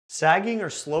Sagging or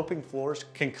sloping floors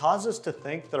can cause us to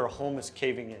think that our home is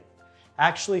caving in.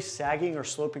 Actually, sagging or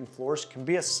sloping floors can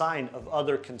be a sign of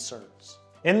other concerns.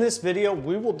 In this video,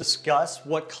 we will discuss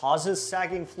what causes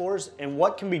sagging floors and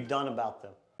what can be done about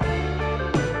them.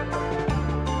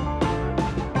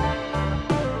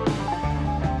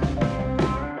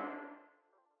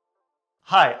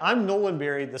 Hi, I'm Nolan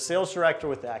Berry, the sales director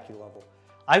with Acculevel.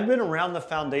 I've been around the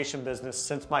foundation business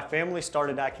since my family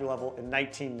started Acculevel in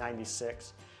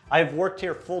 1996. I have worked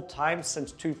here full-time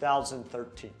since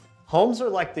 2013. Homes are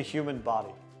like the human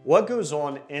body. What goes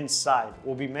on inside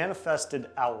will be manifested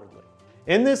outwardly.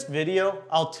 In this video,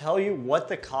 I'll tell you what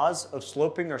the cause of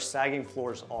sloping or sagging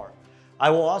floors are. I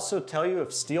will also tell you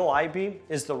if steel I-beam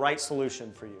is the right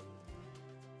solution for you.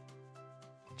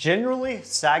 Generally,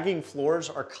 sagging floors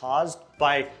are caused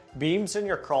by beams in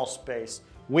your crawl space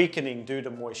weakening due to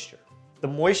moisture. The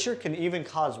moisture can even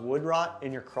cause wood rot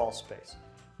in your crawl space.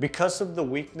 Because of the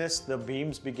weakness, the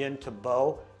beams begin to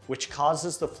bow, which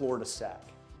causes the floor to sag.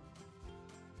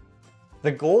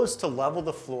 The goal is to level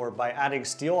the floor by adding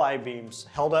steel I-beams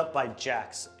held up by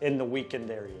jacks in the weakened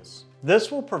areas.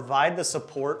 This will provide the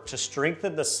support to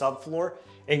strengthen the subfloor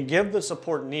and give the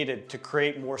support needed to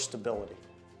create more stability.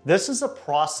 This is a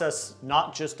process,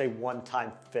 not just a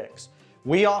one-time fix.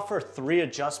 We offer 3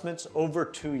 adjustments over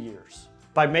 2 years.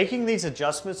 By making these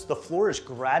adjustments, the floor is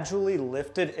gradually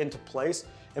lifted into place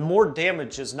and more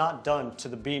damage is not done to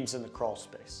the beams in the crawl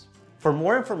space. For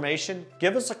more information,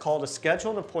 give us a call to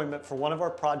schedule an appointment for one of our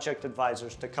project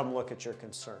advisors to come look at your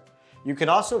concern. You can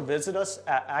also visit us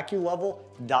at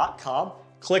acculevel.com,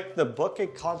 click the Book a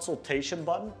Consultation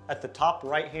button at the top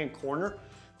right-hand corner,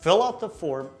 fill out the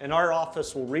form, and our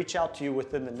office will reach out to you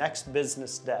within the next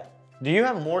business day. Do you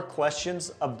have more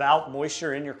questions about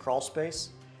moisture in your crawl space?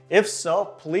 If so,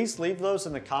 please leave those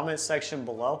in the comment section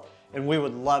below and we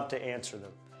would love to answer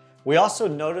them. We also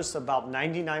notice about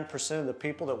 99% of the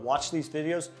people that watch these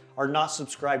videos are not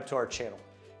subscribed to our channel.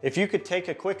 If you could take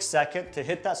a quick second to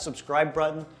hit that subscribe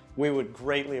button, we would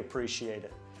greatly appreciate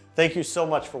it. Thank you so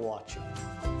much for watching.